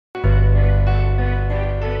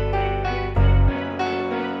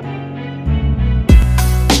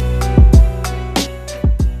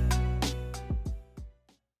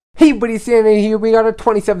Hey buddy, Sammy here. We got our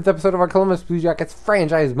 27th episode of our Columbus Blue Jackets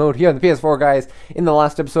franchise mode here on the PS4, guys. In the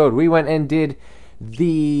last episode, we went and did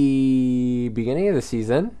the beginning of the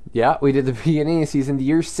season. Yeah, we did the beginning of the season, the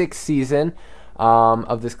year 6 season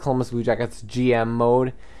of this Columbus Blue Jackets GM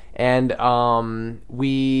mode. And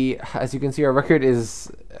we, as you can see, our record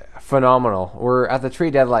is phenomenal. We're at the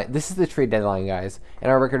trade deadline. This is the trade deadline, guys.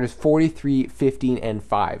 And our record is 43, 15, and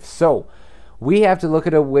 5. So we have to look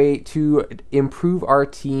at a way to improve our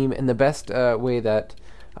team, and the best way that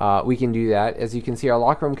we can do that, as you can see, our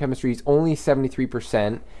locker room chemistry is only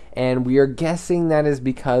 73%, and we are guessing that is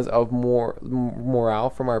because of more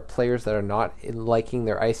morale from our players that are not liking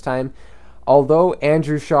their ice time. Although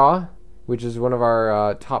Andrew Shaw, which is one of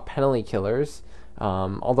our top penalty killers,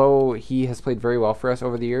 although he has played very well for us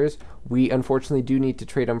over the years, we unfortunately do need to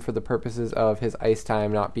trade him for the purposes of his ice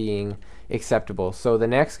time not being acceptable. So the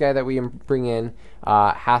next guy that we bring in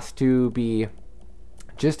has to be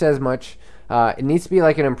just as much, it needs to be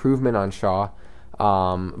like an improvement on Shaw,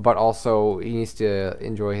 but also he needs to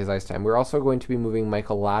enjoy his ice time. We're also going to be moving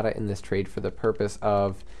Michael Latta in this trade for the purpose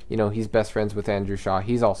of, you know, he's best friends with Andrew Shaw.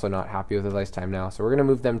 He's also not happy with his ice time now. So we're going to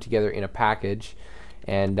move them together in a package.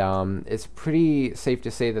 And it's pretty safe to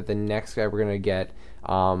say that the next guy we're going to get,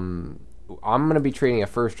 I'm going to be trading a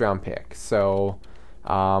first-round pick. So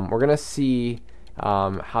we're going to see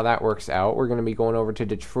how that works out. We're going to be going over to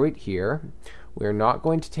Detroit here. We're not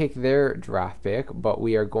going to take their draft pick, but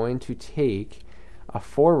we are going to take a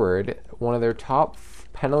forward, one of their top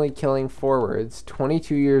penalty-killing forwards,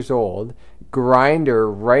 22 years old,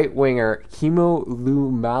 grinder, right-winger, Kimo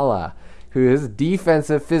Lumala, whose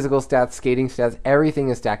defensive, physical stats, skating stats, everything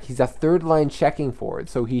is stacked. He's a third-line checking forward,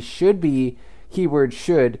 so he should be, keyword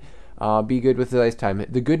should, be good with his ice time.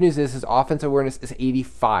 The good news is his offensive awareness is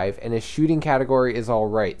 85, and his shooting category is all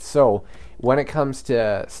right. So when it comes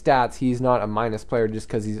to stats, he's not a minus player just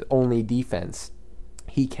because he's only defense.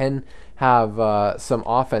 He can have some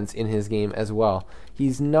offense in his game as well.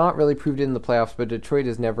 He's not really proved it in the playoffs, but Detroit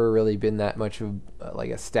has never really been that much of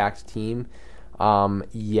like a stacked team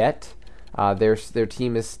yet. Their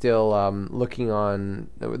team is still looking on.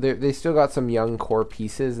 They still got some young core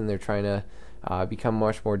pieces, and they're trying to become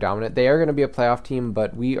much more dominant. They are going to be a playoff team,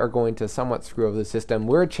 but we are going to somewhat screw over the system.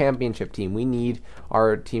 We're a championship team. We need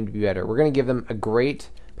our team to be better. We're going to give them a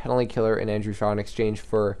great penalty killer in Andrew Shaw in exchange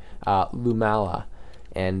for Lumala,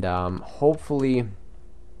 and hopefully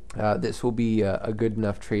this will be a good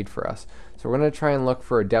enough trade for us. So we're going to try and look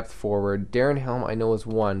for a depth forward. Darren Helm I know is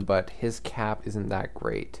one, but his cap isn't that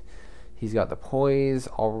great. He's got the poise,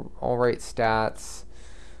 all right stats.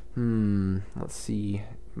 Let's see.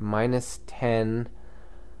 -10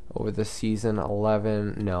 over the season,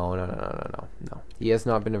 11. No. He has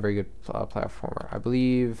not been a very good playoff performer. I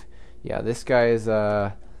believe, yeah, this guy is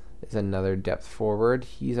another depth forward.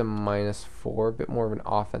 He's a -4, a bit more of an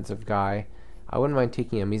offensive guy. I wouldn't mind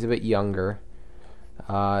taking him. He's a bit younger.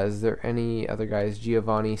 Is there any other guys?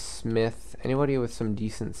 Giovanni Smith. Anybody with some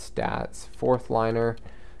decent stats? Fourth liner.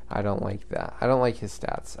 I don't like that. I don't like his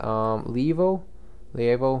stats.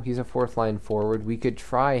 Lievo, he's a fourth line forward. We could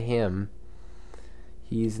try him.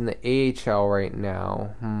 He's in the AHL right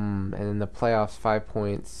now. And in the playoffs, 5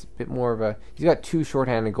 points. Bit more of a... He's got 2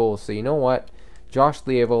 shorthanded goals. So you know what? Josh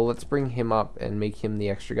Lievo, let's bring him up and make him the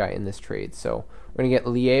extra guy in this trade. So we're going to get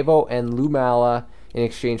Lievo and Lumala in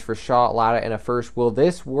exchange for Shaw, Latta, and a first. Will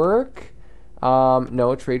this work?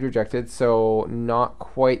 No, trade rejected, so not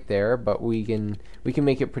quite there, but we can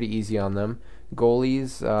make it pretty easy on them.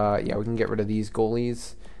 Goalies, yeah, we can get rid of these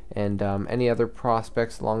goalies, and any other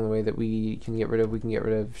prospects along the way that we can get rid of. We can get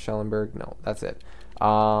rid of Schellenberg. No, that's it.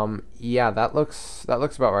 Yeah, that looks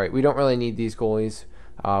about right. We don't really need these goalies.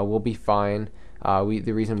 We'll be fine.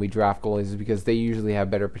 The reason we draft goalies is because they usually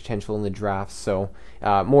have better potential in the drafts, so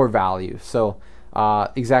more value. So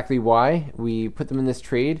exactly why we put them in this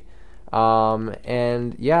trade.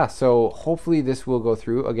 And yeah, so hopefully this will go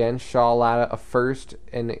through. Again, Shaw, Latta, a first,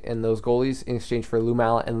 and those goalies in exchange for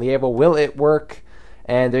Lumala and Lievo. Will it work?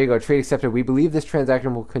 And there you go, trade accepted. We believe this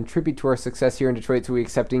transaction will contribute to our success here in Detroit, so we're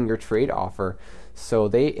accepting your trade offer. So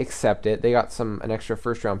they accept it. They got an extra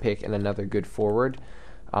first-round pick and another good forward.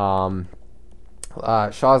 Shaw's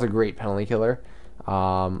a great penalty killer.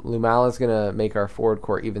 Lumala is going to make our forward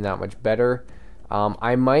core even that much better.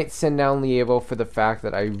 I might send down Lievo for the fact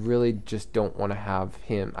that I really just don't want to have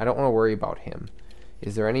him. I don't want to worry about him.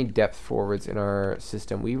 Is there any depth forwards in our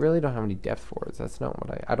system? We really don't have any depth forwards. That's not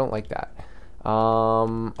what I don't like that.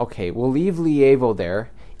 Okay, we'll leave Lievo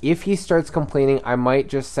there. If he starts complaining, I might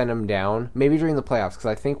just send him down. Maybe during the playoffs, because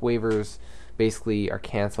I think waivers basically are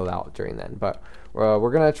canceled out during then. But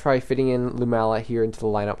we're going to try fitting in Lumala here into the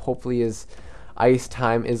lineup. Hopefully his ice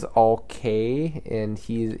time is okay, and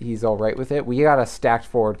he's all right with it. We got a stacked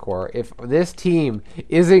forward core. If this team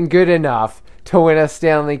isn't good enough to win a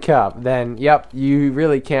Stanley Cup, then yep, you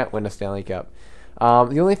really can't win a Stanley Cup.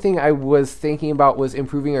 The only thing I was thinking about was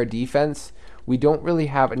improving our defense. We don't really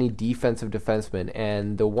have any defensive defensemen,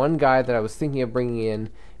 and the one guy that I was thinking of bringing in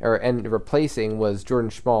and replacing was Jordan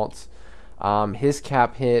Schmaltz. His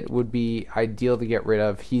cap hit would be ideal to get rid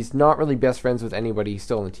of. He's not really best friends with anybody. He's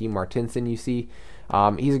still on the team. Martinson, you see.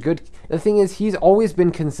 He's a good... The thing is, he's always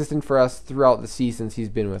been consistent for us throughout the seasons he's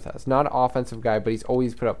been with us. Not an offensive guy, but he's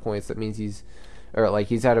always put up points. That means he's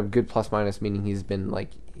had a good plus-minus, meaning he's been, like,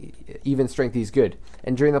 even strength, he's good.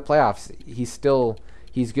 And during the playoffs,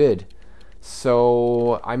 he's good.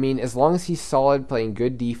 So, I mean, as long as he's solid, playing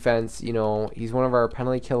good defense, he's one of our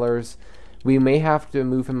penalty killers. We may have to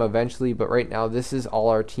move him eventually, but right now this is all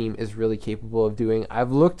our team is really capable of doing.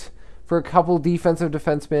 I've looked for a couple defensive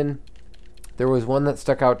defensemen. There was one that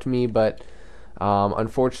stuck out to me, but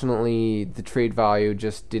unfortunately the trade value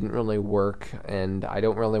just didn't really work, and I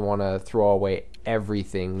don't really want to throw away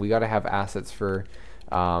everything. We got to have assets for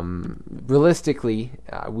realistically,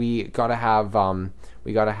 we gotta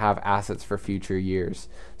have assets for future years.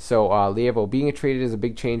 So, Lievo, being a traded is a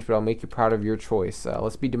big change, but I'll make you proud of your choice.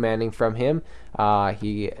 Let's be demanding from him.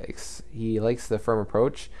 He likes the firm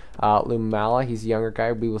approach. Lumala, he's a younger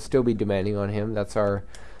guy. We will still be demanding on him. That's our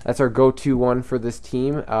go-to one for this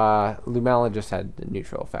team. Lumala just had the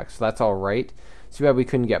neutral effect, so that's all right. Too bad we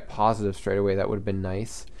couldn't get positive straight away. That would have been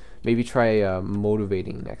nice. Maybe try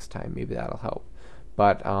motivating next time. Maybe that'll help.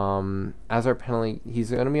 But as our penalty, he's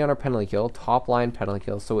going to be on our penalty kill, top line penalty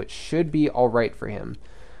kill, so it should be all right for him.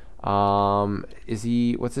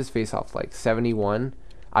 What's his face-off like? 71?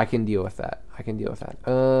 I can deal with that.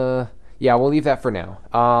 Yeah, we'll leave that for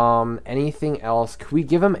now. Anything else? Could we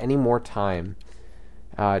give him any more time?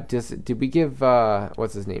 Did we give,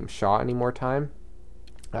 what's his name, Shaw any more time?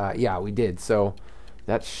 Yeah, we did. So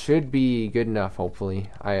that should be good enough, hopefully.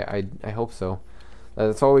 I hope so.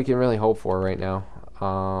 That's all we can really hope for right now.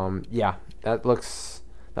 Yeah, that looks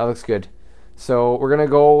good. So we're going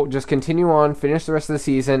to just continue on, finish the rest of the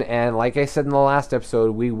season, and like I said in the last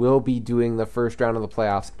episode, we will be doing the first round of the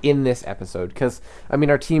playoffs in this episode, because, I mean,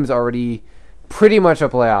 our team's already pretty much a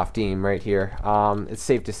playoff team right here. It's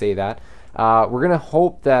safe to say that. We're going to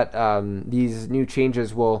hope that these new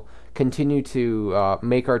changes will continue to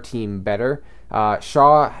make our team better.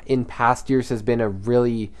 Shaw, in past years, has been a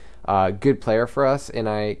really good player for us, and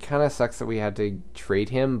it kind of sucks that we had to trade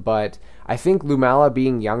him, but I think Lumala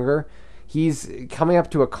being younger, he's coming up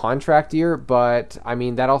to a contract year, but I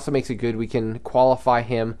mean that also makes it good. We can qualify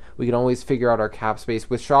him. We can always figure out our cap space.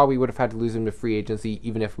 With Shaw, we would have had to lose him to free agency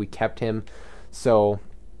even if we kept him. So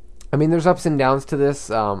I mean, there's ups and downs to this.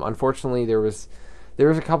 Unfortunately, there was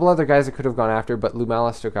a couple other guys that could have gone after, but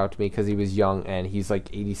Lumala stuck out to me because he was young and he's like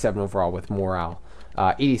 87 overall with morale,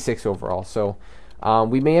 86 overall. So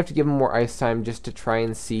we may have to give him more ice time just to try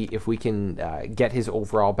and see if we can get his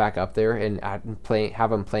overall back up there and have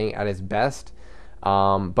him playing at his best.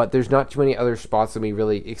 But there's not too many other spots that we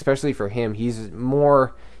really, especially for him, he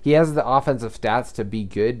has the offensive stats to be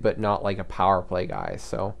good, but not like a power play guy.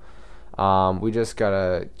 So we just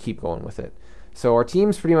gotta keep going with it. So our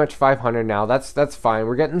team's pretty much 500 now. That's fine.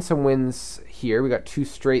 We're getting some wins here. We got 2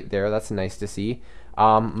 straight there. That's nice to see.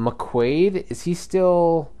 McQuaid, is he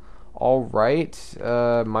still all right?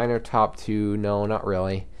 Minor top 2. No, not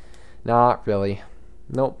really.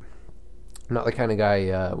 Nope. Not the kind of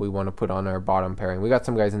guy we want to put on our bottom pairing. We got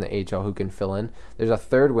some guys in the AHL who can fill in. There's a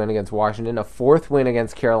 3rd win against Washington, a 4th win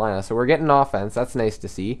against Carolina. So we're getting offense. That's nice to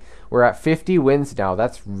see. We're at 50 wins now.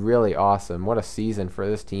 That's really awesome. What a season for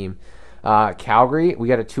this team. Calgary, we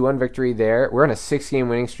got a 2-1 victory there. We're on a 6-game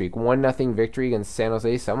winning streak. 1-0 victory against San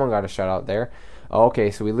Jose. Someone got a shutout there.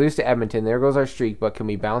 Okay, so we lose to Edmonton. There goes our streak, but can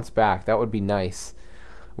we bounce back? That would be nice.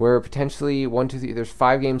 We're potentially 1, 2, 3. There's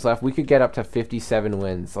 5 games left. We could get up to 57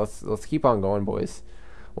 wins. Let's keep on going, boys.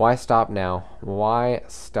 Why stop now?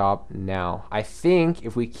 I think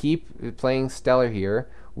if we keep playing stellar here,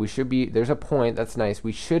 we should be. There's a point. That's nice.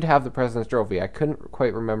 We should have the President's Trophy. I couldn't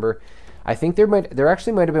quite remember. I think there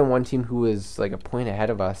actually might have been one team who was like a point ahead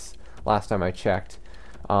of us last time I checked.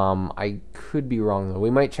 I could be wrong though.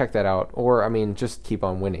 We might check that out, or I mean, just keep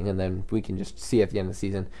on winning, and then we can just see at the end of the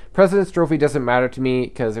season. President's Trophy doesn't matter to me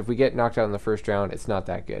because if we get knocked out in the first round, it's not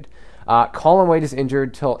that good. Colin White is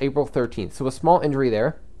injured till April 13th, so a small injury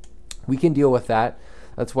there. We can deal with that.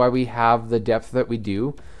 That's why we have the depth that we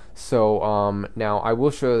do. So now I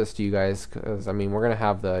will show this to you guys because I mean we're gonna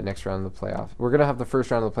have the next round of the playoffs. We're gonna have the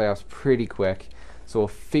first round of the playoffs pretty quick, so we'll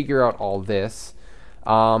figure out all this.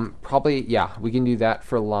 Probably, yeah, we can do that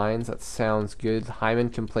for lines. That sounds good. Hyman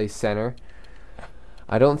can play center.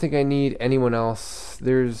 I don't think I need anyone else.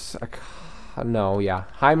 There's a... No, yeah.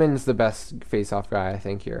 Hyman's the best face-off guy, I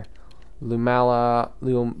think, here. Lumala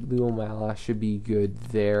should be good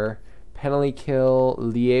there. Penalty kill,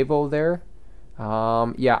 Lievo there.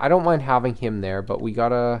 Yeah, I don't mind having him there, but we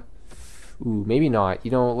gotta... Ooh, maybe not.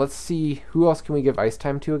 You know, let's see. Who else can we give ice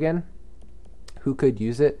time to again? Who could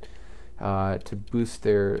use it to boost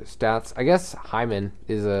their stats? I guess Hyman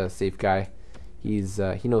is a safe guy. He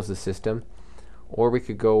knows the system. Or we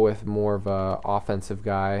could go with more of a offensive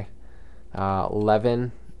guy.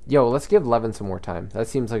 Levin. Yo, let's give Levin some more time. That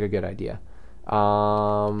seems like a good idea.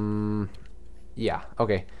 Yeah,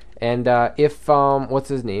 okay. And if, what's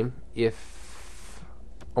his name?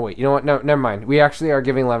 Oh, wait, you know what? No, never mind. We actually are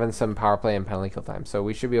giving Levin some power play and penalty kill time, so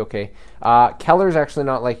we should be okay. Keller's actually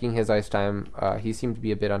not liking his ice time. He seemed to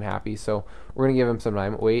be a bit unhappy, so we're going to give him some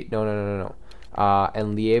time. Wait, no.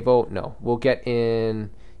 And Lievo, no. We'll get in,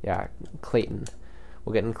 yeah, Clayton.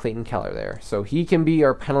 We'll get in Clayton Keller there. So he can be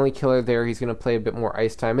our penalty killer there. He's going to play a bit more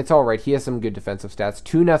ice time. It's all right. He has some good defensive stats.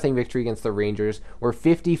 2-0 victory against the Rangers. We're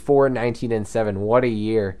 54-19-7. What a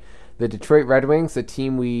year. The Detroit Red Wings, the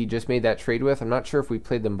team we just made that trade with, I'm not sure if we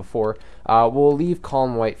played them before. We'll leave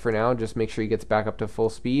Colin White for now. Just make sure he gets back up to full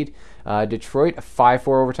speed. Detroit, a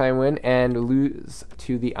 5-4 overtime win and lose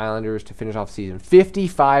to the Islanders to finish off the season.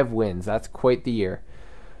 55 wins. That's quite the year.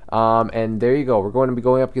 And there you go. We're going to be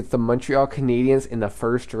going up against the Montreal Canadiens in the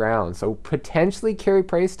first round. So potentially Carey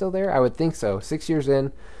Price still there? I would think so. 6 years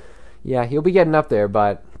in. Yeah, he'll be getting up there,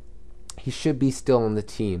 but he should be still on the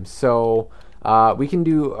team. So we can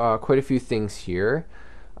do quite a few things here.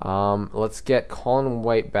 Let's get Colin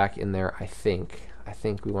White back in there, I think. I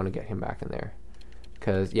think we want to get him back in there.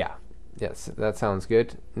 Because, yeah. Yes, that sounds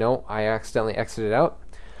good. No, I accidentally exited out.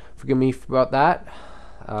 Forgive me about that.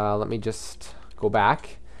 Let me just go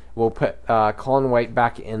back. We'll put Colin White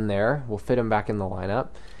back in there. We'll fit him back in the lineup.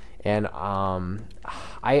 And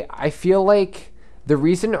I feel like the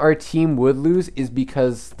reason our team would lose is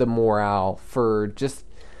because the morale for just...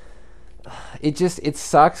 It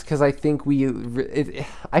sucks because I think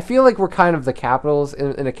I feel like we're kind of the Capitals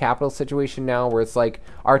in a Capitals situation now where it's like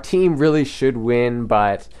our team really should win,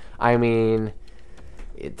 but I mean...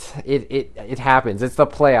 It happens. It's the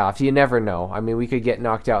playoffs. You never know. I mean, we could get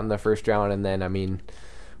knocked out in the first round, and then, I mean,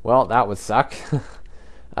 well, that would suck.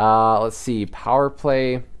 Let's see. Power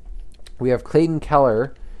play. We have Clayton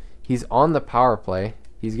Keller. He's on the power play.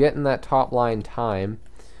 He's getting that top line time.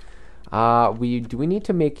 Do we need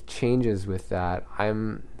to make changes with that?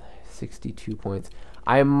 I'm 62 points.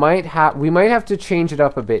 We might have to change it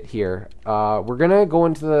up a bit here. We're gonna go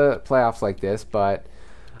into the playoffs like this, but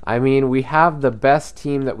I mean, we have the best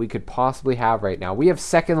team that we could possibly have right now. We have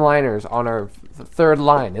second liners on our third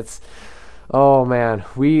line. Oh man,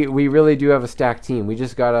 we really do have a stacked team. We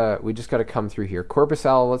just gotta come through here.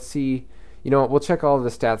 Corpusal, let's see. You know what? We'll check all of the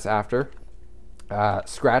stats after.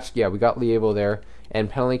 Scratched, yeah, we got Lievo there. And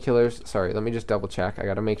penalty killers, sorry, let me just double check. I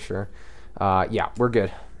gotta make sure. Yeah, we're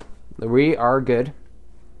good. We are good.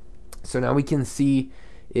 So now we can see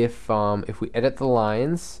if we edit the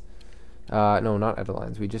lines. No, not edit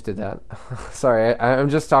lines. We just did that. Sorry, I'm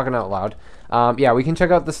just talking out loud. Yeah, we can check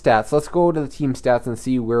out the stats. Let's go to the team stats and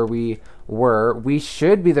see where we were. We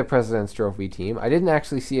should be the President's Trophy team. I didn't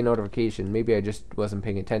actually see a notification. Maybe I just wasn't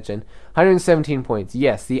paying attention. 117 points.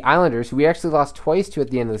 Yes, the Islanders, who we actually lost twice to at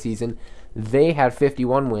the end of the season, they had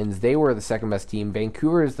 51 wins. They were the second best team.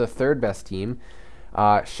 Vancouver is the third best team.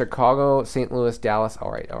 Chicago, St. Louis, Dallas.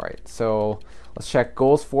 All right. So let's check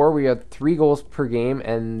goals for. We had 3 goals per game,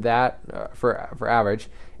 and that for average,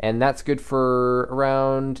 and that's good for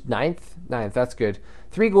around ninth. That's good.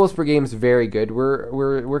 3 goals per game is very good.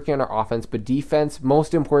 We're working on our offense, but defense,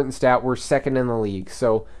 most important stat, we're second in the league,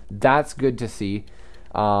 so that's good to see.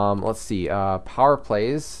 Let's see. Power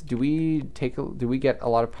plays. Do we get a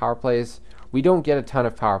lot of power plays? We don't get a ton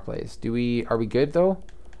of power plays. Are we good though?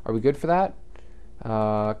 Are we good for that?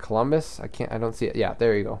 Columbus. I don't see it. Yeah,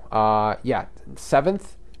 there you go. Yeah,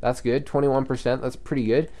 7th. That's good. 21%. That's pretty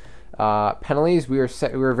good. Penalties. We're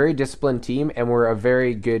a very disciplined team, and we're a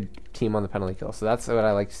very good team on the penalty kill. So that's what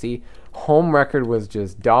I like to see. Home record was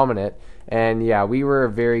just dominant, and yeah, we were a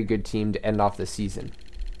very good team to end off the season.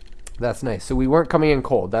 That's nice. So we weren't coming in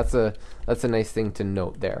cold. That's a nice thing to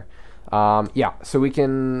note there. Yeah, so we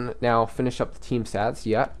can now finish up the team stats.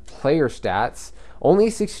 Yeah, player stats.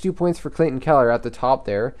 Only 62 points for Clayton Keller at the top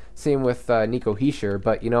there. Same with Nico Hischier.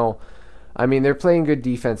 But, you know, I mean, they're playing good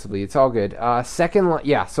defensively. It's all good. Second line,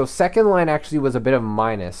 yeah. So second line actually was a bit of a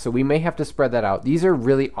minus. So we may have to spread that out. These are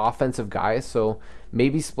really offensive guys, so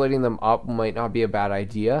maybe splitting them up might not be a bad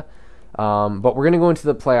idea. But we're gonna go into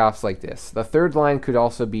the playoffs like this. The third line could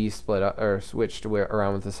also be split up or switched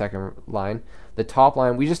around with the second line. The top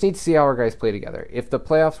line, we just need to see how our guys play together. If the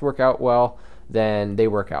playoffs work out well, then they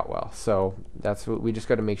work out well. So that's what we just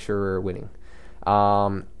got to make sure we're winning.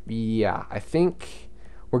 Yeah, I think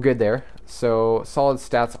we're good there. So solid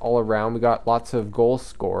stats all around. We got lots of goal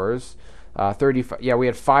scorers. 35. Yeah, we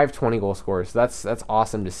had 5 20 goal scorers. That's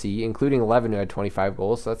awesome to see, including 11 who had 25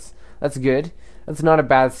 goals. So that's good. That's not a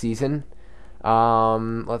bad season.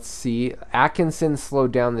 Let's see. Atkinson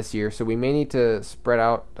slowed down this year, so we may need to spread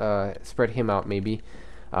him out maybe.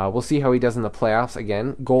 We'll see how he does in the playoffs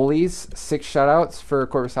again. Goalies, 6 shutouts for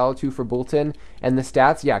Korpisalo, 2 for Bulletin. And the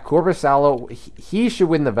stats, yeah, Korpisalo, he should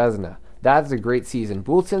win the Vezina. That's a great season.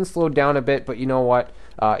 Bulletin slowed down a bit, but you know what?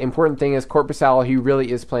 Important thing is Korpisalo, he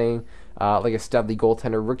really is playing like a studly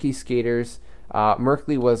goaltender. Rookie skaters,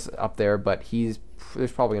 Merkley was up there, but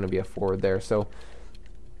there's probably going to be a forward there. So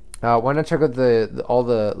why not check out all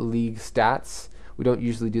the league stats? We don't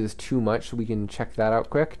usually do this too much, so we can check that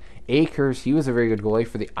out quick. Akers, he was a very good goalie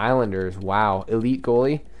for the Islanders. Wow. Elite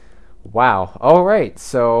goalie. Wow. All right.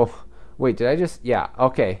 So, wait, did I just... Yeah,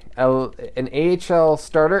 okay. An AHL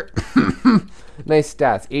starter. Nice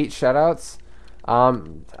stats. 8 shutouts.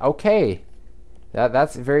 Okay.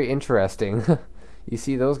 That's very interesting. You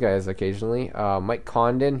see those guys occasionally. Mike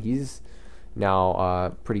Condon, he's now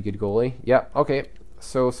a pretty good goalie. Yep, okay.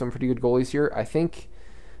 So, some pretty good goalies here. I think...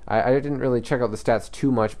 I didn't really check out the stats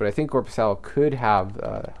too much, but I think Korpisalo could have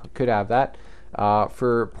that.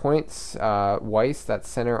 For points, Weiss, that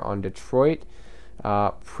center on Detroit,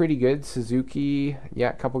 pretty good. Suzuki, yeah,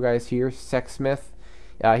 a couple guys here. Sexsmith,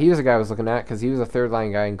 he was a guy I was looking at because he was a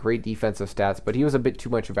third-line guy and great defensive stats, but he was a bit too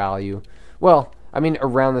much value. Well, I mean,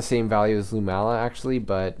 around the same value as Lumala, actually,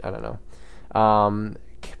 but I don't know.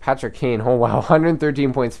 Patrick Kane, oh wow,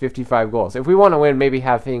 113 points, 55 goals. If we want to win, maybe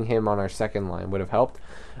having him on our second line would have helped.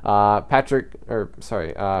 Patrick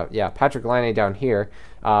Laine down here.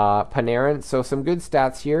 Panarin, so some good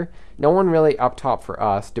stats here. No one really up top for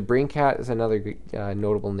us. DeBrincat is another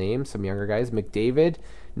notable name, some younger guys. McDavid,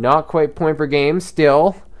 not quite point per game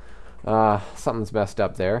still. Something's messed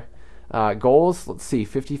up there. Goals, let's see,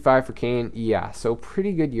 55 for Kane. Yeah, so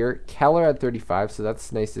pretty good year. Keller at 35, so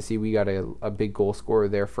that's nice to see. We got a big goal scorer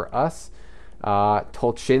there for us.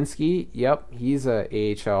 Tolchinsky, yep, he's a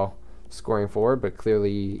AHL scoring forward, but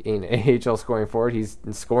clearly ain't AHL scoring forward. He's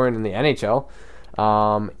scoring in the NHL.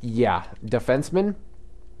 Yeah, defenseman.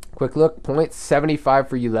 Quick look, points, 75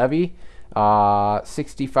 for Ulevy,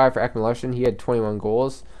 65 for Ekman-Larsson. He had 21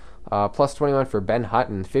 goals. Plus 21 for Ben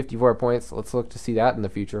Hutton, 54 points. Let's look to see that in the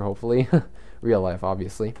future, hopefully. Real life,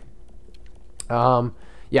 obviously.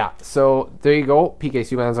 Yeah, so there you go. PK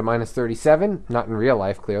Subban's a minus 37. Not in real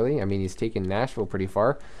life, clearly. I mean, he's taken Nashville pretty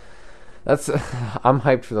far. I'm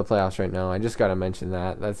hyped for the playoffs right now. I just got to mention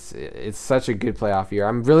that. It's such a good playoff year.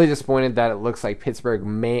 I'm really disappointed that it looks like Pittsburgh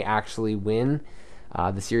may actually win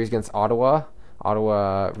the series against Ottawa.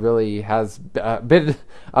 Ottawa really has been,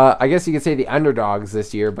 I guess you could say, the underdogs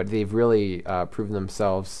this year, but they've really proven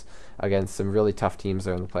themselves against some really tough teams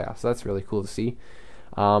there in the playoffs. So that's really cool to see.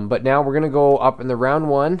 But now we're going to go up in the round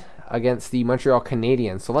 1 against the Montreal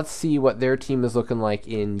Canadiens. So let's see what their team is looking like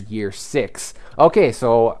in year 6. Okay,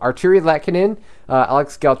 so Arturi Lekkinen,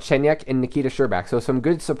 Alex Galchenyuk, and Nikita Sherbak. So some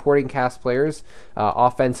good supporting cast players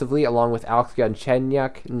offensively, along with Alex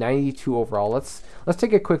Galchenyuk, 92 overall. Let's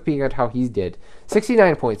take a quick peek at how he did.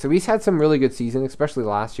 69 points. So he's had some really good season, especially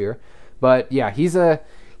last year. But yeah, he's a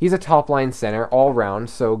top line center all round,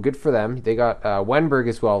 so good for them. They got Wenberg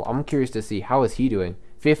as well. I'm curious to see how is he doing.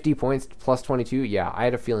 50 points plus 22. Yeah, I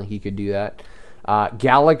had a feeling he could do that.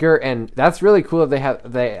 Gallagher, and that's really cool that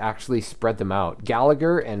they actually spread them out.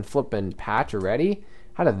 Gallagher and flippin' Patch already.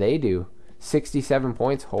 How did they do? 67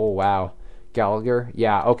 points. Oh wow. Gallagher.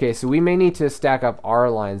 Yeah. Okay. So we may need to stack up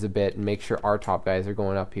our lines a bit and make sure our top guys are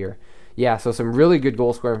going up here. Yeah. So some really good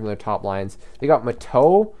goal scoring from their top lines. They got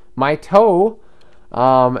Maito,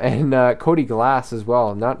 and Cody Glass as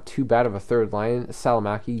well. Not too bad of a third line.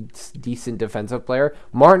 Salamaki, decent defensive player.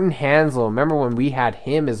 Martin Hansel. Remember when we had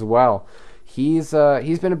him as well? He's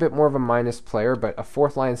been a bit more of a minus player, but a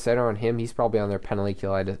fourth line center on him. He's probably on their penalty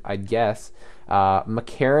kill, I'd guess.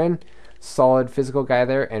 McCarron, solid physical guy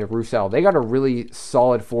there, and Roussel. They got a really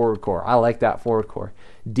solid forward core. I like that forward core.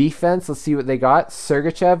 Defense, let's see what they got.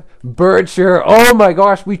 Sergachev, Berger. Oh my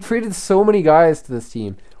gosh, we traded so many guys to this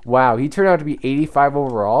team. Wow, he turned out to be 85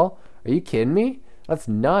 overall. Are you kidding me? That's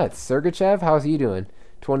nuts. Sergachev, how's he doing?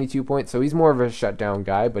 22 points. So he's more of a shutdown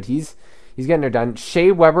guy, but he's getting it done.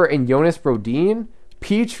 Shea Weber and Jonas Brodin.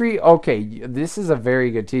 Petrie, okay, this is a very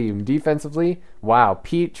good team. Defensively, wow,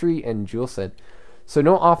 Petrie and Juleson. So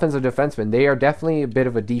no offensive defensemen. They are definitely a bit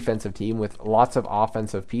of a defensive team with lots of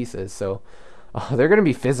offensive pieces. So they're going to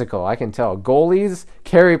be physical, I can tell. Goalies,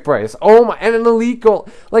 Carey Price. Oh my, and an elite goal.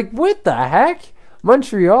 Like, what the heck?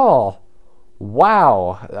 Montreal.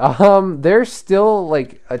 Wow. They're still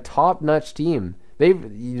like a top-notch team. They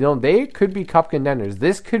could be cup contenders.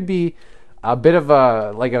 This could be a bit of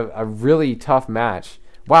a really tough match.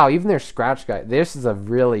 Wow, even their scratch guy. This is a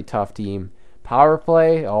really tough team. Power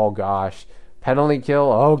play, oh gosh. Penalty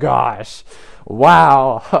kill, oh gosh.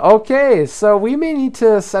 Wow. Okay, so we may need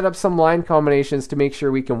to set up some line combinations to make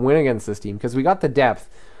sure we can win against this team because we got the depth.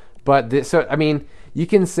 But you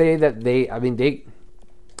can say that they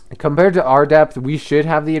compared to our depth, we should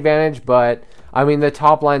have the advantage, but the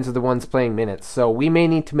top lines are the ones playing minutes. So we may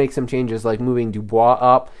need to make some changes like moving Dubois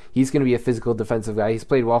up. He's going to be a physical defensive guy. He's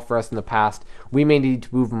played well for us in the past. We may need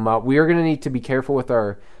to move him up. We are going to need to be careful with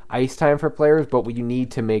our ice time for players, but we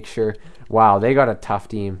need to make sure. Wow, they got a tough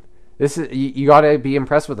team. This is you got to be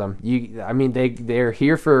impressed with them. They're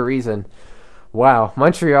here for a reason. Wow,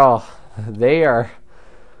 Montreal, they are.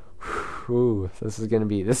 This is gonna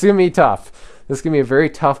be tough. This is gonna be a very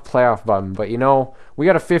tough playoff run. But we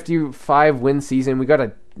got a 55 win season. We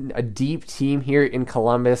got a deep team here in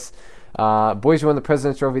Columbus. Boys won the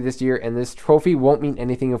President's Trophy this year, and this trophy won't mean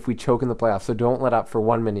anything if we choke in the playoffs. So don't let up for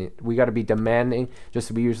 1 minute. We got to be demanding,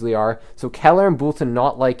 just as we usually are. So Keller and Boulton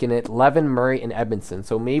not liking it. Levin, Murray, and Edmondson.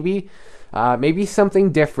 So maybe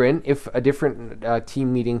something different, if a different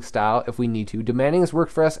team meeting style, if we need to. Demanding has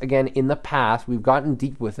worked for us again in the past. We've gotten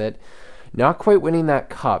deep with it. Not quite winning that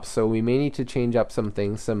cup, so we may need to change up some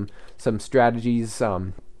things, some strategies,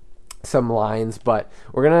 some lines, but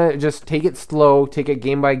we're going to just take it slow, take it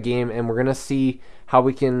game by game, and we're going to see how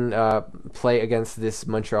we can play against this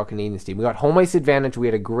Montreal Canadiens team. We got home ice advantage. We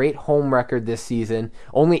had a great home record this season.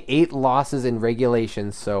 Only 8 losses in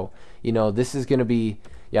regulation, so, this is going to be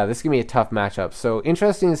a tough matchup. So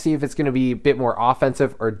interesting to see if it's going to be a bit more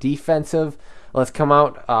offensive or defensive. Let's come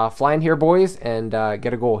out flying here, boys, and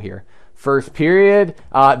get a goal here. First period,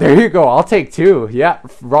 there you go. I'll take 2. Yeah,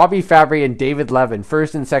 Robbie Fabry and David Levin,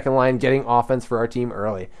 first and second line, getting offense for our team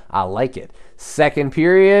early. I like it. Second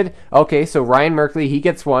period, okay, so Ryan Merkley, he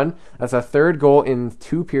gets 1. That's a third goal in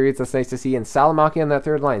 2 periods. That's nice to see. And Salamaki on that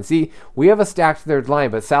third line. See, we have a stacked third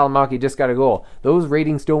line, but Salamaki just got a goal. Those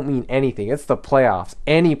ratings don't mean anything. It's the playoffs.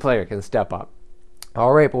 Any player can step up.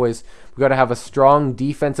 All right, boys, we got to have a strong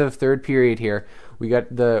defensive third period here. We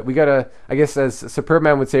got I guess as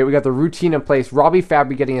Superman would say, we got the routine in place. Robbie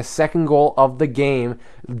Fabry getting a second goal of the game.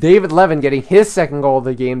 David Levin getting his second goal of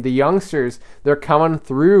the game. The youngsters, they're coming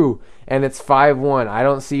through, and it's 5-1. I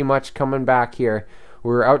don't see much coming back here.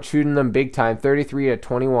 We're out shooting them big time,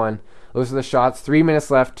 33-21. Those are the shots. 3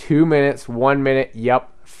 minutes left, 2 minutes, 1 minute.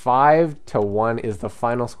 Yep, 5-1 is the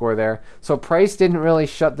final score there. So Price didn't really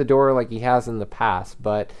shut the door like he has in the past,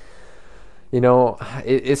 but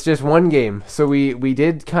it's just one game. So we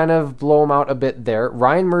did kind of blow him out a bit there.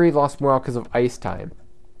 Ryan Murray lost morale because of ice time.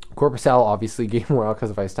 Corpusalo obviously gained morale because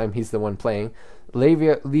of ice time. He's the one playing.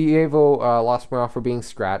 Lievo lost morale for being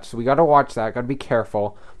scratched. So we got to watch that. Got to be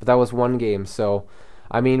careful. But that was one game. So,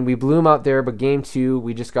 we blew him out there. But game 2,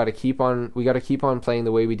 we just got to keep on. We got to keep on playing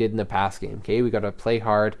the way we did in the past game. Okay, we got to play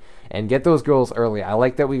hard and get those goals early. I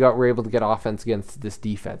like that we're able to get offense against this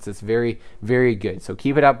defense. It's very, very good. So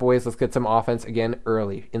keep it up, boys. Let's get some offense again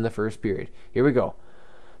early in the first period. Here we go.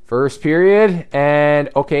 First period, and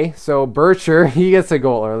okay, so Bircher, he gets a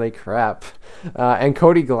goal early. Crap. And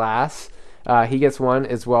Cody Glass, he gets 1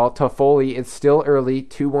 as well. Toffoli, it's still early.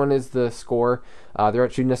 2-1 is the score. They're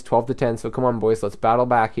out shooting us 12-10, so come on, boys. Let's battle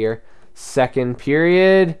back here. Second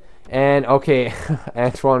period. And okay,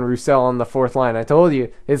 Antoine Roussel on the fourth line. I told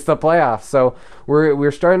you, it's the playoffs. So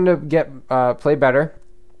we're starting to get play better.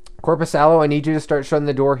 Corpusalo, I need you to start shutting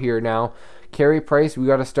the door here now. Carey Price, we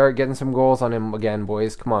got to start getting some goals on him again,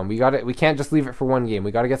 boys. Come on, we can't just leave it for one game.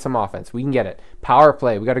 We got to get some offense. We can get it. Power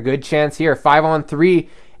play, we got a good chance here. 5-on-3,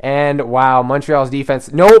 and wow, Montreal's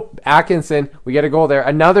defense. Nope, Atkinson, we get a goal there.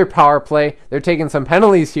 Another power play. They're taking some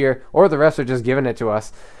penalties here, or the rest are just giving it to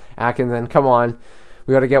us. Atkinson, come on.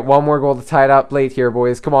 We got to get one more goal to tie it up late here,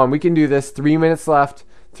 boys. Come on, we can do this. 3 minutes left.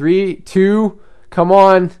 3, 2, come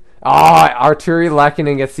on. Arturi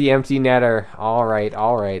Lehkonen gets the empty netter. All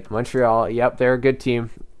right. Montreal, yep, they're a good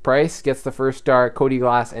team. Price gets the first start, Cody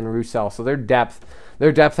Glass and Roussel. So their depth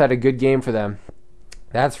had a good game for them.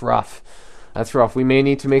 That's rough. That's rough. We may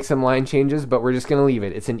need to make some line changes, but we're just going to leave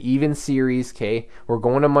it. It's an even series, okay? We're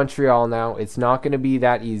going to Montreal now. It's not going to be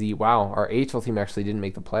that easy. Wow, our AHL team actually didn't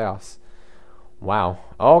make the playoffs. Wow.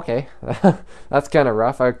 Oh, okay. That's kind of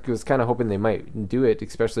rough. I was kind of hoping they might do it,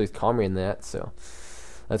 especially with Comrie in that, so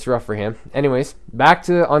that's rough for him. Anyways, back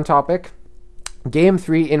to on topic. Game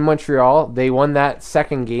 3 in Montreal. They won that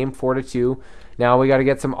second game 4-2. Now we got to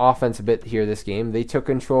get some offense a bit here this game. They took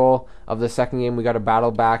control of the second game. We got to battle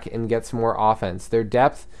back and get some more offense. Their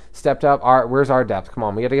depth stepped up. Where's our depth? Come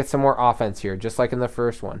on, we got to get some more offense here, just like in the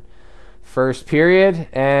first one. First period,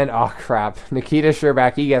 and oh crap. Nikita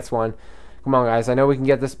Sherbak, he gets one. Come on, guys. I know we can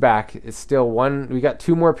get this back. It's still one. We got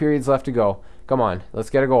 2 more periods left to go. Come on, let's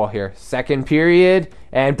get a goal here. Second period,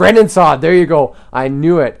 and Brendan Saad. There you go. I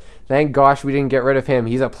knew it. Thank gosh we didn't get rid of him.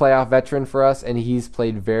 He's a playoff veteran for us, and he's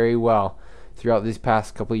played very well throughout these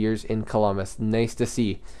past couple years in Columbus. Nice to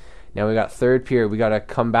see. Now we got third period. We got to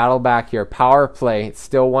come battle back here. Power play. It's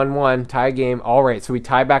still 1-1. Tie game. All right, so we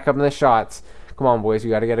tie back up in the shots. Come on, boys. We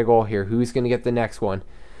got to get a goal here. Who's going to get the next one?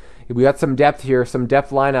 We got some depth here, some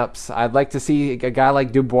depth lineups. I'd like to see a guy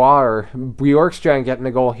like Dubois or Bjorkstrand getting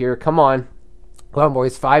a goal here. Come on. Come on,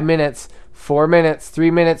 boys. 5 minutes. 4 minutes, 3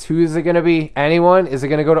 minutes. Who's it going to be? Anyone? Is it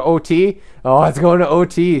going to go to OT? Oh, it's going to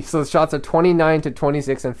OT. So the shots are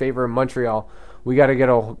 29-26 in favor of Montreal. We got to get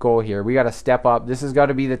a goal here. We got to step up. This has got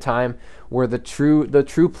to be the time where the true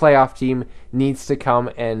playoff team needs to come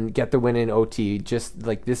and get the win in OT. Just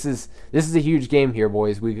like this is a huge game here,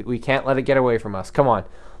 boys. We can't let it get away from us. Come on.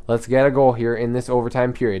 Let's get a goal here in this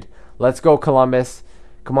overtime period. Let's go, Columbus.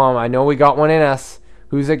 Come on. I know we got one in us.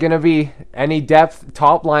 Who's it going to be? Any depth?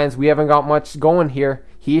 Top lines. We haven't got much going here.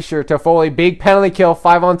 Hischier, Toffoli, big penalty kill,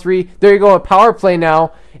 5-on-3. There you go, a power play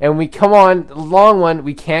now. And we come on, long one.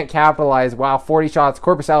 We can't capitalize. Wow, 40 shots.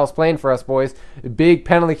 Korpisalo's playing for us, boys. Big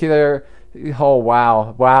penalty killer. Oh,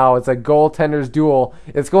 wow. Wow, it's a goaltender's duel.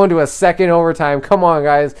 It's going to a second overtime. Come on,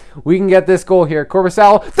 guys. We can get this goal here.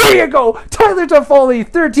 Korpisalo, there you go. Tyler Toffoli,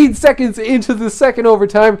 13 seconds into the second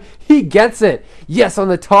overtime. He gets it. Yes, on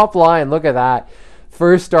the top line. Look at that.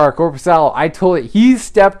 First star, Korpisalo. I told it. He's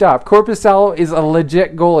stepped up. Korpisalo is a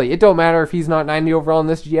legit goalie. It don't matter if he's not 90 overall in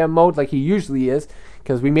this GM mode like he usually is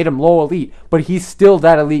because we made him low elite, but he's still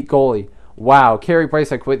that elite goalie. Wow. Carey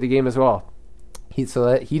Price, I quit the game as well. He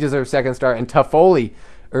deserves second star. And Toffoli,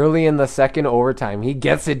 early in the second overtime, he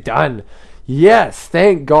gets it done. Yes,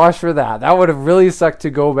 thank gosh for that. That would have really sucked to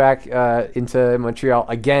go back into Montreal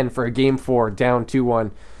again for a game 4, down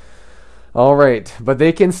 2-1. All right, but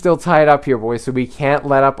they can still tie it up here, boys, so we can't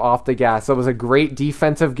let up off the gas. So it was a great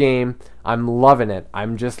defensive game. I'm loving it.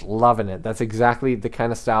 I'm just loving it. That's exactly the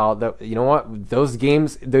kind of style that, you know what, those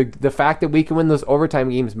games, the fact that we can win those overtime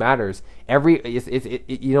games matters.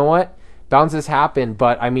 You know what, bounces happen,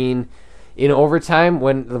 but I mean, in overtime,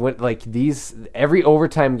 when like these, every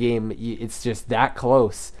overtime game, it's just that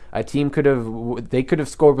close. A team could have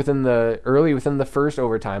scored within the first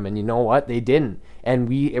overtime, and you know what? They didn't, and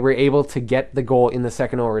we were able to get the goal in the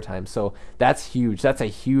second overtime. So that's huge. That's a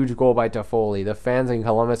huge goal by Toffoli. The fans in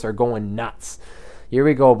Columbus are going nuts. Here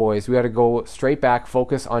we go, boys. We got to go straight back,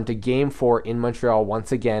 focus onto Game 4 in Montreal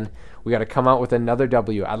once again. We got to come out with another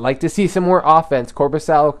W. I'd like to see some more offense.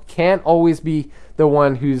 Korpisalo can't always be the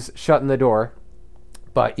one who's shutting the door,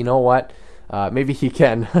 but you know what? Maybe he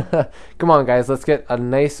can. Come on, guys. Let's get a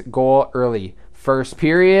nice goal early. First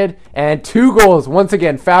period, and 2 goals. Once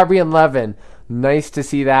again, Fabry and Levin. Nice to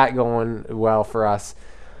see that going well for us.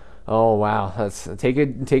 Oh, wow. Let's take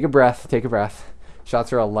a breath. Take a breath.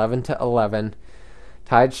 Shots are 11-11.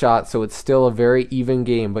 Tied shot, so it's still a very even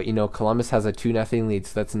game. But, you know, Columbus has a 2-0 lead,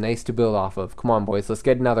 so that's nice to build off of. Come on, boys. Let's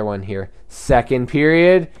get another one here. Second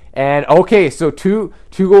period. And, okay, so two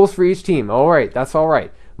goals for each team. All right, that's all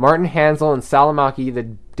right. Martin Hansel and Salamaki, the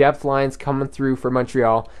depth lines coming through for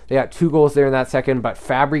Montreal. They got 2 goals there in that second, but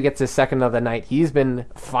Fabry gets his second of the night. He's been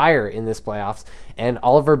fire in this playoffs, and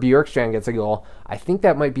Oliver Bjorkstrand gets a goal. I think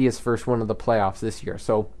that might be his first one of the playoffs this year,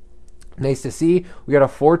 so nice to see. We got a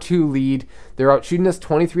 4-2 lead. They're out shooting us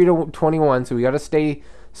 23-21, so we got to stay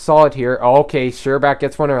solid here. Okay, Sherbak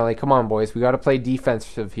gets one early. Come on, boys. We got to play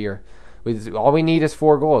defensive here. All we need is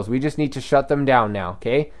 4 goals. We just need to shut them down now,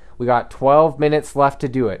 okay? We got 12 minutes left to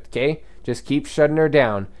do it, okay? Just keep shutting her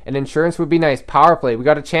down. And insurance would be nice. Power play. We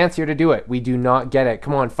got a chance here to do it. We do not get it.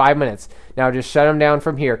 Come on, 5 minutes. Now just shut him down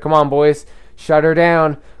from here. Come on, boys. Shut her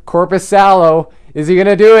down. Korpisalo. Is he going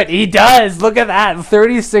to do it? He does. Look at that.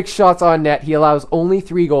 36 shots on net. He allows only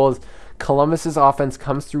 3 goals. Columbus's offense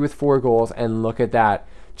comes through with 4 goals. And look at that.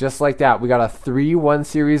 Just like that, we got a 3-1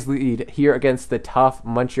 series lead here against the tough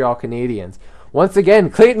Montreal Canadiens. Once again,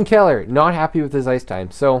 Clayton Keller not happy with his ice time.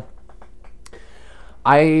 So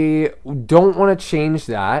I don't want to change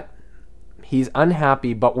that. He's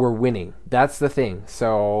unhappy, but we're winning. That's the thing.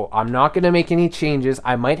 So I'm not going to make any changes.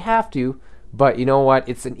 I might have to, but you know what?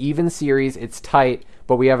 It's an even series. It's tight,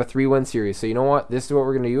 but we have a 3-1 series. So you know what? This is what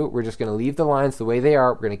we're going to do. We're just going to leave the lines the way they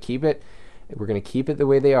are. We're going to keep it. We're going to keep it the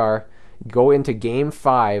way they are. Go into Game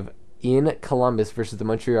 5 in Columbus versus the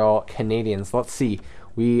Montreal Canadiens. Let's see.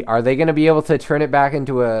 Are they going to be able to turn it back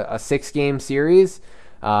into a 6-game series?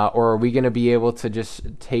 Or are we going to be able to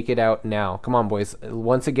just take it out now? Come on, boys.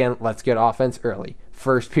 Once again, let's get offense early.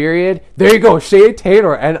 First period. There you go. Shea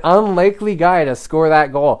Taylor, an unlikely guy to score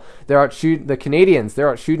that goal. They're out shooting the Canadians. They're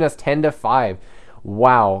out shooting us 10-5.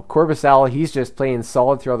 Wow. Corpusal, he's just playing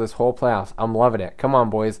solid throughout this whole playoffs. I'm loving it. Come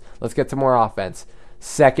on, boys. Let's get some more offense.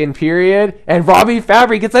 Second period, and Robbie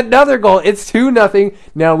Fabry gets another goal. It's 2-0.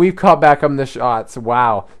 Now we've caught back on the shots.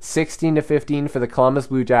 Wow. 16-15 for the Columbus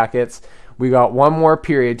Blue Jackets. We got one more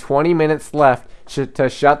period, 20 minutes left to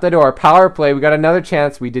shut the door. Power play, we got another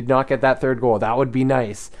chance. We did not get that third goal. That would be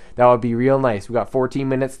nice. That would be real nice. We got 14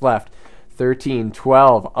 minutes left. 13,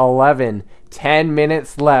 12, 11, 10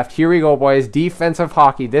 minutes left. Here we go, boys. Defensive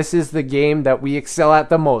hockey. This is the game that we excel at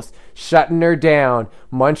the most. Shutting her down.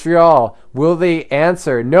 Montreal, will they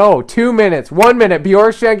answer? No. 2 minutes. 1 minute.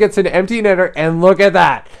 Bjorkstrand gets an empty netter, and look at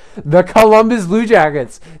that. The Columbus Blue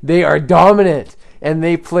Jackets, they are dominant. And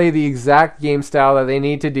they play the exact game style that they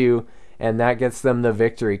need to do, and that gets them the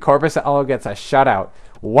victory. Corpusalo gets a shutout.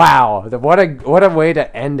 Wow, what a way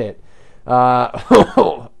to end it.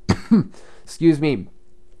 Excuse me.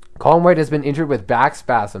 Colin White has been injured with back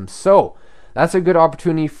spasms, so that's a good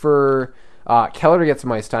opportunity for Keller to get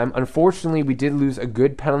some ice time. Unfortunately, we did lose a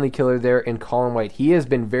good penalty killer there in Colin White. He has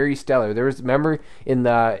been very stellar. There was, remember, in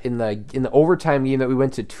the overtime game that we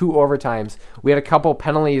went to 2 overtimes, we had a couple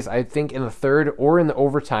penalties, I think, in the third or in the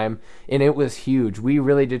overtime, and it was huge. We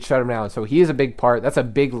really did shut him down. So he is a big part. That's a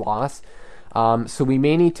big loss. So we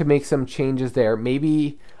may need to make some changes there.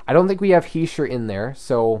 Maybe, I don't think we have Heischer in there.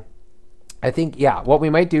 So I think, yeah, what we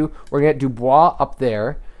might do, we're going to get Dubois up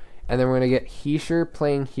there, and then we're going to get Heischer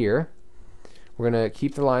playing here. We're going to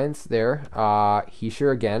keep the lines there.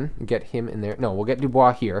 Heischer again. Get him in there. No, we'll get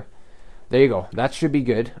Dubois here. There you go. That should be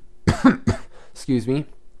good. Excuse me.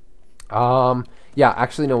 Yeah,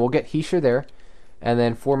 actually, no. We'll get Heischer there. And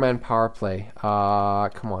then 4-man power play.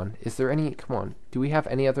 Come on. Is there any... Come on. Do we have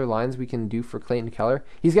any other lines we can do for Clayton Keller?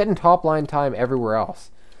 He's getting top line time everywhere else.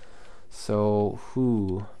 So,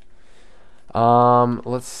 who...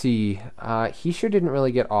 let's see. Heischer didn't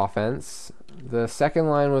really get offense. The second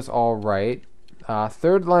line was all right.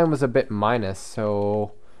 Third line was a bit minus,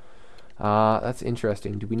 so that's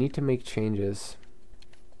interesting. Do we need to make changes?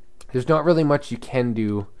 There's not really much you can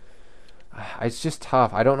do. It's just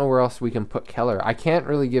tough. I don't know where else we can put Keller. I can't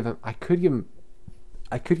really give him. I could give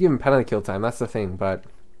him penalty kill time. That's the thing, but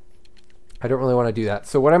I don't really want to do that.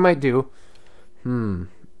 So what I might do,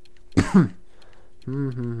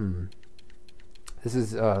 This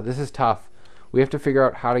is tough. We have to figure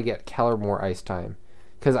out how to get Keller more ice time.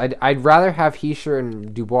 Because I'd rather have Heischer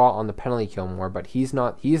and Dubois on the penalty kill more, but he's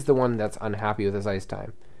not. He's the one that's unhappy with his ice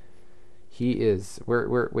time. He is.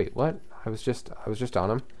 Wait, what? I was just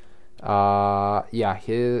on him. Yeah,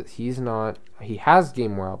 he's not. He has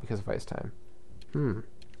gained morale because of ice time.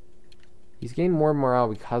 He's gained more morale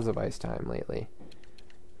because of ice time lately.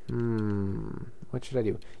 What should I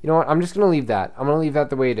do? You know what? I'm just gonna leave that. I'm gonna leave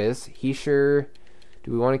that the way it is. Heischer.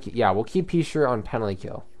 Do we want to keep? Yeah, we'll keep Heischer on penalty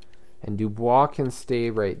kill. And Dubois can stay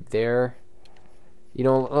right there. You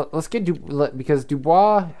know, let's get because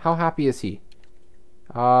Dubois, how happy is he?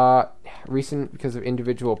 Recent because of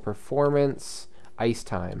individual performance, ice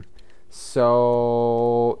time.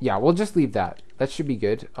 So yeah, we'll just leave that. That should be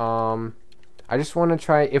good. I just want to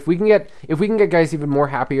try if we can get guys even more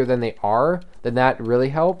happier than they are, then that really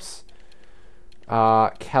helps.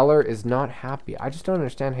 Keller is not happy. I just don't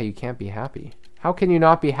understand how you can't be happy. How can you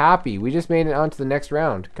not be happy? We just made it on to the next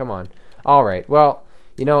round. Come on. All right. Well,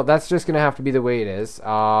 you know, that's just going to have to be the way it is.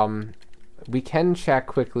 We can check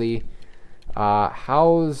quickly.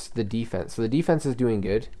 How's the defense? So the defense is doing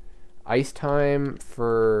good. Ice time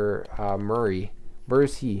for Murray.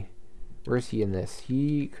 Where's he? Where's he in this?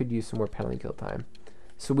 He could use some more penalty kill time.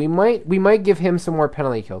 So we might give him some more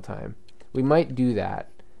penalty kill time. We might do that.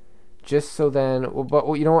 Just so then,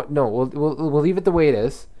 but you know what? No, we'll leave it the way it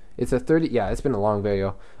is. It's a 30. Yeah, it's been a long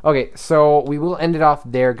video. Okay, so we will end it off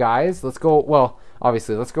there, guys. Let's go. Well,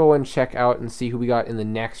 obviously, let's go and check out and see who we got in the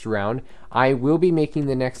next round. I will be making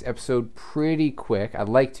the next episode pretty quick. I'd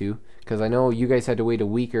like to, because I know you guys had to wait a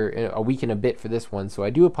week and a bit for this one. So I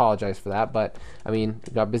do apologize for that. But I mean,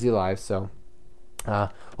 got busy lives, so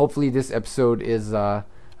hopefully this episode is a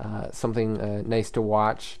something nice to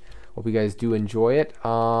watch. Hope you guys do enjoy it.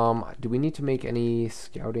 Do we need to make any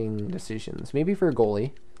scouting decisions? Maybe for a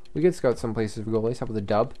goalie. We could scout some places for goalies. How about the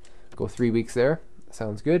dub? Go 3 weeks there.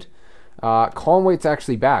 Sounds good. Colin Waite's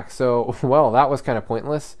actually back. So, well, that was kind of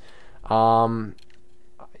pointless.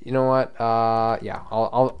 You know what? Yeah,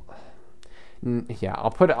 I'll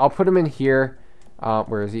put him in here.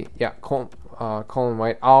 Where is he? Yeah, Colin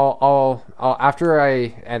White. I'll after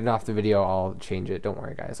I edit off the video, I'll change it. Don't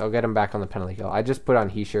worry, guys. I'll get him back on the penalty kill. I just put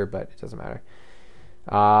on Heischer, but it doesn't matter.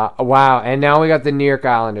 Wow, and now we got the New York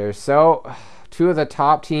Islanders. So, two of the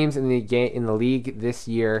top teams in the league this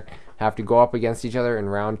year have to go up against each other in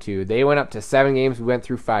round 2. They went up to 7 games. We went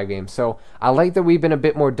through 5 games. So I like that we've been a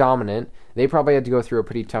bit more dominant. They probably had to go through a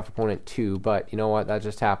pretty tough opponent too, but you know what? That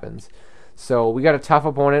just happens. So we got a tough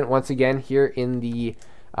opponent once again here in the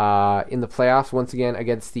playoffs. Once again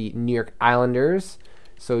against the New York Islanders.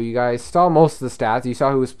 So you guys saw most of the stats. You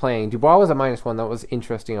saw who was playing. Dubois was at -1. That was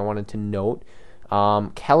interesting. I wanted to note.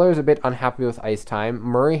 Keller's a bit unhappy with ice time.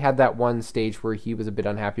 Murray had that one stage where he was a bit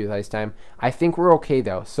unhappy with ice time. I think we're okay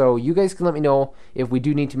though. So you guys can let me know if we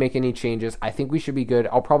do need to make any changes. I think we should be good.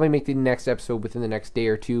 I'll probably make the next episode within the next day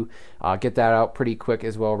or two. Get that out pretty quick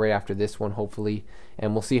as well, right after this one, hopefully.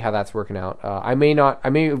 And we'll see how that's working out. I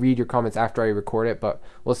may read your comments after I record it, but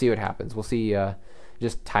we'll see what happens. We'll see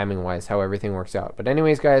just timing wise how everything works out. But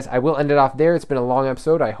anyways, guys, I will end it off there. It's been a long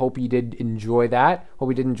episode. I hope you did enjoy that. Hope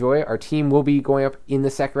you did enjoy it. Our team will be going up in the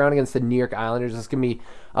second round against the New York Islanders. This is going to be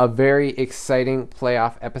a very exciting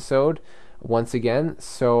playoff episode once again.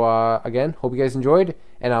 So again, hope you guys enjoyed,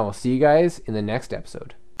 and I will see you guys in the next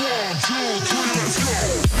episode. 1, 2, 3,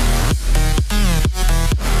 let's go.